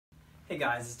Hey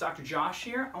guys, it's Dr. Josh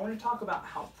here. I want to talk about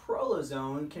how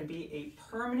Prolozone can be a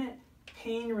permanent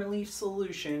pain relief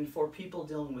solution for people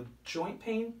dealing with joint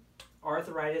pain,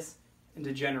 arthritis, and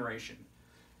degeneration.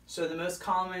 So the most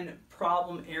common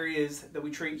problem areas that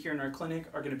we treat here in our clinic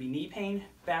are going to be knee pain,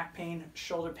 back pain,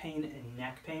 shoulder pain, and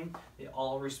neck pain. They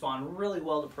all respond really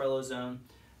well to Prolozone.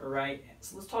 All right,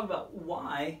 so let's talk about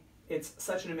why it's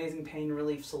such an amazing pain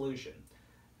relief solution.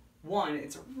 One,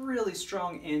 it's a really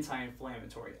strong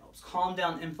anti-inflammatory. It helps calm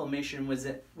down inflammation,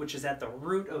 which is at the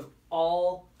root of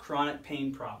all chronic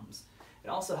pain problems. It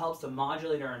also helps to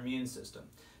modulate our immune system.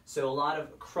 So a lot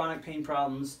of chronic pain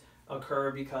problems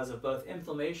occur because of both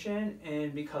inflammation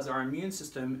and because our immune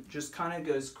system just kind of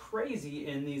goes crazy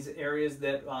in these areas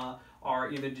that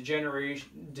are either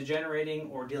degenerating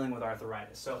or dealing with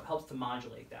arthritis. So it helps to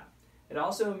modulate that. It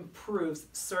also improves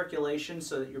circulation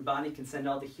so that your body can send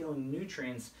all the healing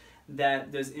nutrients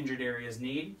that those injured areas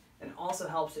need, and also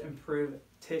helps to improve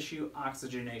tissue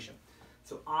oxygenation.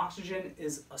 So oxygen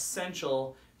is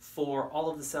essential for all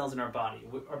of the cells in our body.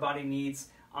 Our body needs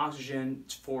oxygen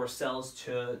for cells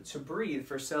to breathe,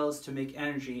 for cells to make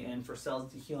energy, and for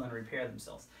cells to heal and repair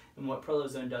themselves. And what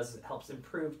Prolozone does is it helps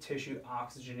improve tissue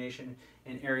oxygenation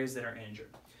in areas that are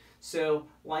injured. So,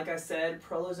 like I said,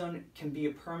 Prolozone can be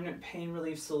a permanent pain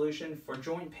relief solution for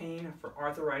joint pain, for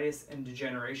arthritis, and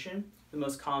degeneration. The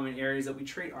most common areas that we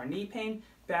treat are knee pain,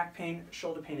 back pain,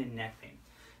 shoulder pain, and neck pain.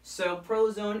 So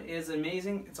Prolozone is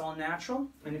amazing. It's all natural.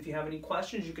 And if you have any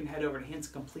questions, you can head over to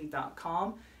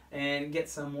hanscomplete.com and get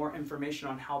some more information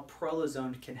on how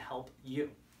Prolozone can help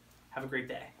you. Have a great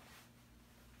day.